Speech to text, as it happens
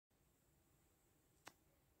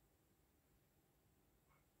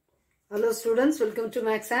Hello students, welcome to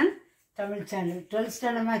Max and Tamil channel. 12th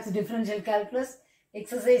standard Max Differential Calculus,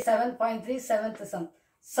 exercise 7.3, 7th sum.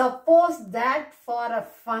 Suppose that for a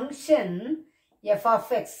function f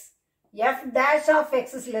of x, f dash of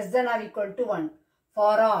x is less than or equal to 1.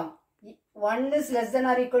 For all, 1 is less than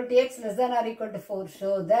or equal to x, less than or equal to 4.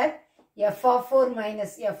 Show that f of 4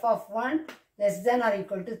 minus f of 1 less than or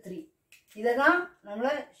equal to 3. This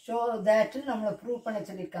is show that we prove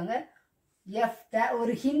it. F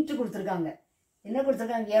ஒரு hint கொடுத்திருக்காங்க. என்ன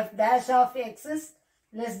கொடுத்திருக்காங்க? F dash of x is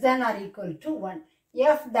less than or equal to 1.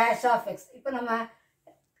 F dash of x. இப்போ நம்ம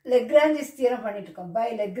Lagrange's theorem பண்ணிட்டு இருக்கோம். By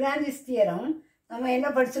Lagrange's theorem நம்ம என்ன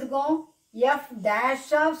படிச்சிருக்கோம்? F dash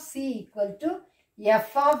of c equal to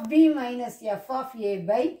f of b minus f of a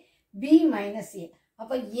by b minus a.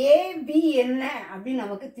 அப்ப a b என்ன அப்படி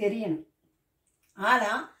நமக்கு தெரியணும்.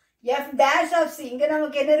 ஆனா f dash of c இங்க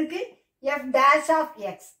நமக்கு என்ன இருக்கு? F dash of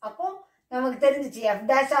x. அப்போ நமக்கு தெரிஞ்சிச்சு f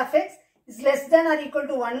dash of x is less than or equal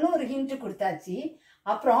to 1 ஒரு hint கொடுத்தாச்சு.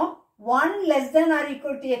 அப்புறம் 1 less than or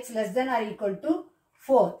equal to x less than or equal to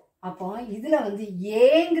 4. அப்போ இதுல வந்து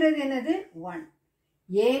aங்கிறது என்னது 1,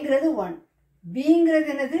 aங்கிறது 1, bங்கிறது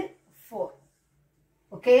என்னது 4.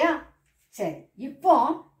 ஓகேயா? சரி, இப்போ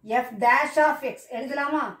f dash of x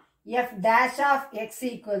எழுதலாமா? f dash of x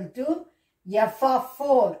equal to f of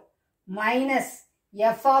 4 minus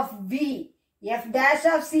f of b. F dash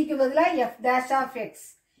of c க்கு பதிலா f dash of x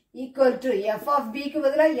equal to f of b க்கு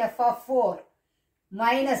பதிலா f of 4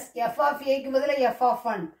 minus f of a க்கு பதிலா f of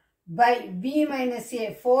 1 by b minus a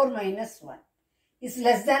 4 minus 1 is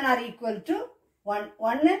less than or equal to 1.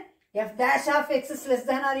 1 f dash of x is less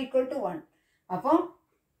than or equal to 1. அப்போ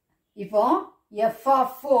இப்போ f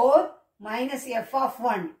of 4 minus f of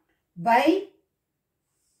 1 by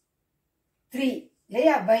 3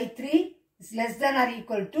 இல்லையா? by 3 is less than or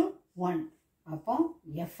equal to 1. அப்போ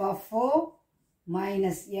f of 4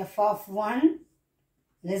 minus f of 1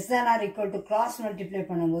 less than or equal to cross multiply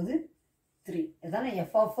பண்ணும்போது 3. அதான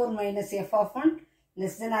f of 4 minus f of 1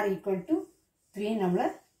 less than or equal to 3 நம்மள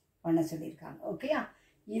பண்ண சொல்லியிருக்காங்க. ஓகேயா?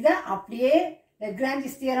 இதை அப்படியே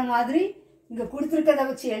Lagrange's theorem மாதிரி இங்க கொடுத்திருக்கதை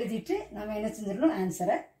வச்சு எழுதிட்டு நம்ம என்ன செஞ்சிடணும்?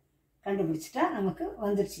 ஆன்சரை கண்டுபிடிச்சிட்டா நமக்கு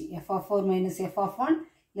வந்துருச்சு. f of 4 minus f of 1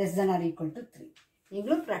 less than or equal to 3.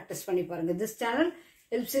 நீங்களும் ப்ராக்டிஸ் பண்ணி பாருங்க. This channel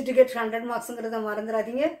helps you to get 100 marks.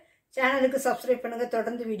 மறந்துடாதீங்க. சேனலுக்கு சப்ஸ்கிரைப் பண்ணுங்க.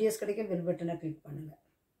 தொடர்ந்து வீடியோஸ் கிடைக்க பெல் பட்டனை கிளிக் பண்ணுங்க.